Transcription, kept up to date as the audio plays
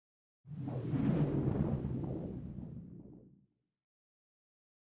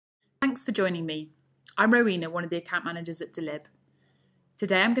Thanks for joining me. I'm Rowena, one of the account managers at Delib.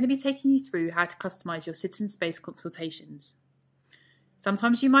 Today I'm going to be taking you through how to customise your citizen space consultations.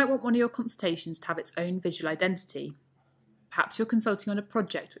 Sometimes you might want one of your consultations to have its own visual identity. Perhaps you're consulting on a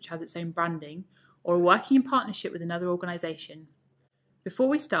project which has its own branding, or are working in partnership with another organisation. Before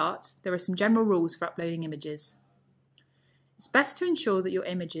we start, there are some general rules for uploading images. It's best to ensure that your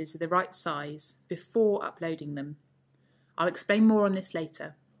images are the right size before uploading them. I'll explain more on this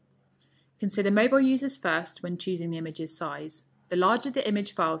later. Consider mobile users first when choosing the image's size. The larger the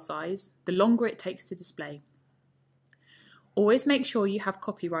image file size, the longer it takes to display. Always make sure you have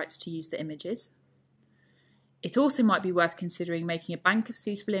copyrights to use the images. It also might be worth considering making a bank of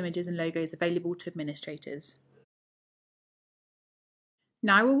suitable images and logos available to administrators.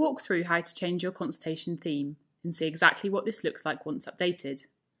 Now we'll walk through how to change your consultation theme and see exactly what this looks like once updated.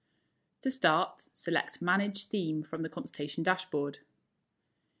 To start, select Manage Theme from the consultation dashboard.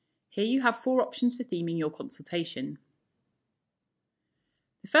 Here you have 4 options for theming your consultation.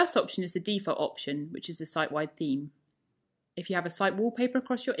 The first option is the default option, which is the site-wide theme. If you have a site wallpaper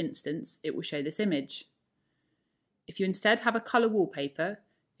across your instance, it will show this image. If you instead have a colour wallpaper,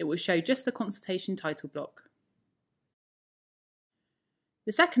 it will show just the consultation title block.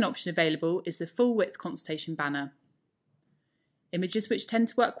 The second option available is the full-width consultation banner. Images which tend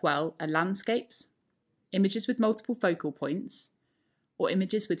to work well are landscapes, images with multiple focal points, or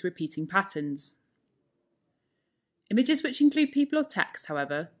images with repeating patterns. Images which include people or text,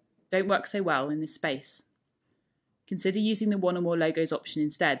 however, don't work so well in this space. Consider using the one or more logos option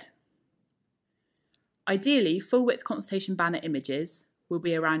instead. Ideally, full-width consultation banner images will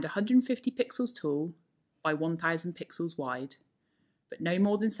be around 150 pixels tall by 1000 pixels wide, but no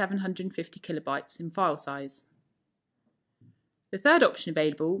more than 750 kilobytes in file size. The third option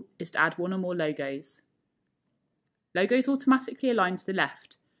available is to add one or more logos. Logos automatically align to the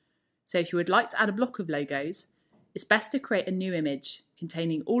left, so if you would like to add a block of logos, it's best to create a new image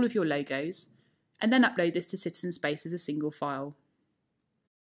containing all of your logos and then upload this to Citizen Space as a single file.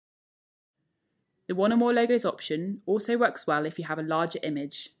 The one or more logos option also works well if you have a larger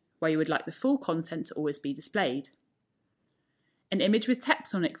image where you would like the full content to always be displayed. An image with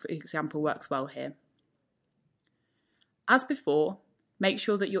text on it, for example, works well here. As before, make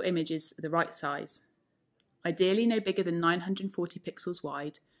sure that your images are the right size. Ideally no bigger than 940 pixels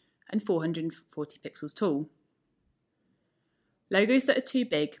wide and 440 pixels tall. Logos that are too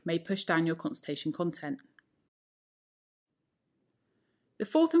big may push down your consultation content. The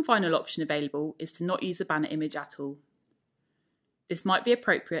fourth and final option available is to not use a banner image at all. This might be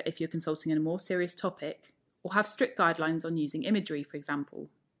appropriate if you're consulting on a more serious topic or have strict guidelines on using imagery, for example.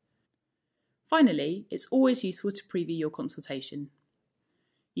 Finally, it's always useful to preview your consultation.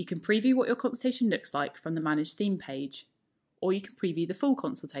 You can preview what your consultation looks like from the Manage Theme page, or you can preview the full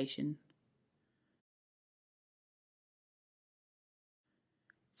consultation.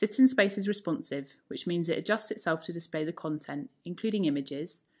 Citizen Space is responsive, which means it adjusts itself to display the content, including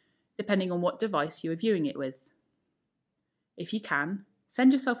images, depending on what device you are viewing it with. If you can,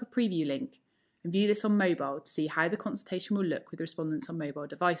 send yourself a preview link and view this on mobile to see how the consultation will look with respondents on mobile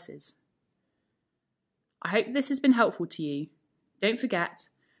devices. I hope this has been helpful to you. Don't forget,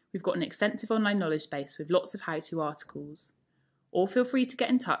 we've got an extensive online knowledge base with lots of how-to articles. Or feel free to get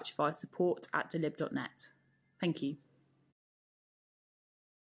in touch via support@delib.net. Thank you.